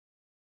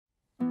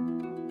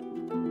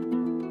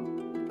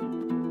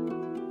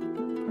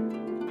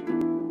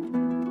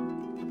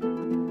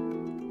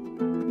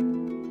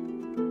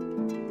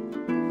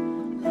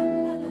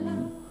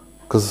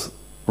Because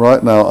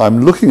right now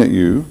I'm looking at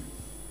you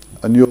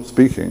and you're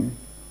speaking,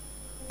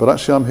 but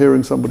actually I'm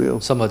hearing somebody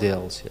else. Somebody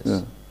else, yes.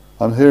 Yeah.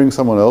 I'm hearing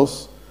someone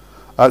else,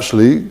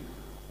 actually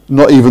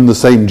not even the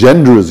same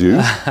gender as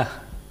you,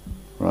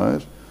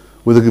 right?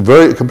 With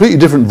a completely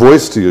different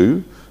voice to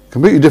you,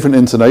 completely different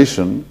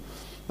intonation,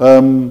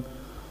 maybe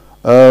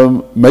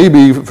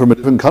from a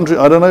different country,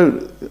 I don't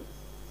know,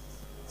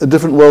 a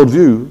different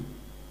worldview,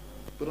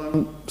 but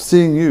I'm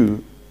seeing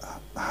you.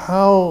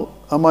 How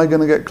am I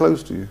going to get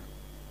close to you?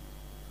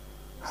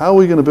 How are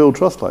we going to build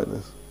trust like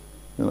this?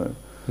 You know.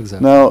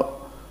 Exactly. Now,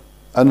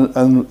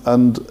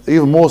 and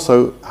even more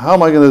so, how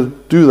am I going to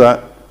do that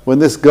when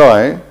this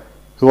guy,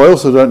 who I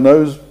also don't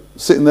know, is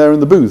sitting there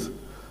in the booth?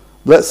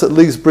 Let's at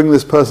least bring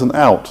this person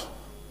out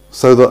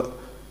so that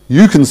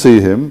you can see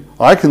him,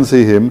 I can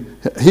see him,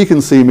 he can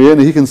see me, and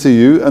he can see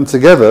you, and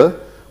together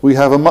we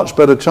have a much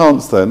better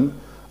chance then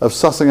of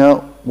sussing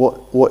out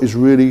what is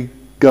really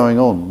going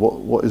on,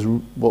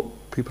 what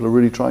people are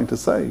really trying to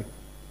say,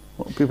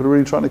 what people are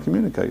really trying to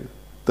communicate.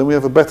 Then we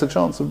have a better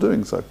chance of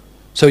doing so.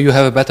 So you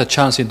have a better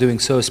chance in doing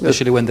so,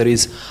 especially Yes. when there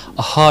is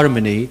a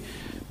harmony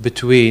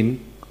between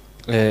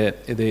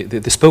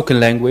the spoken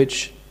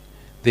language,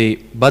 the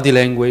body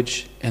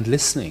language, and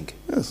listening.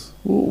 Yes,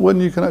 well, when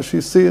you can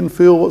actually see and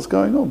feel what's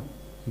going on.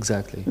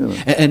 Exactly. You know.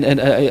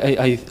 And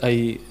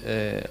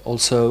I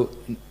also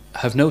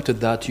have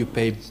noted that you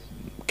pay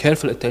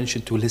careful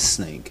attention to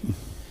listening.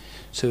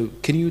 So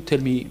can you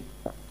tell me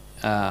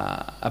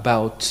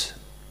about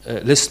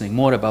listening,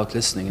 more about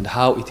listening, and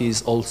how it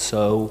is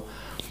also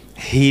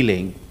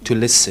healing to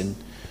listen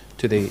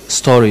to the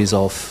stories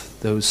of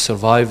those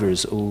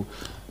survivors or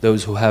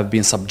those who have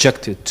been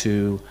subjected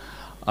to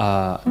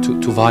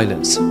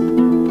violence?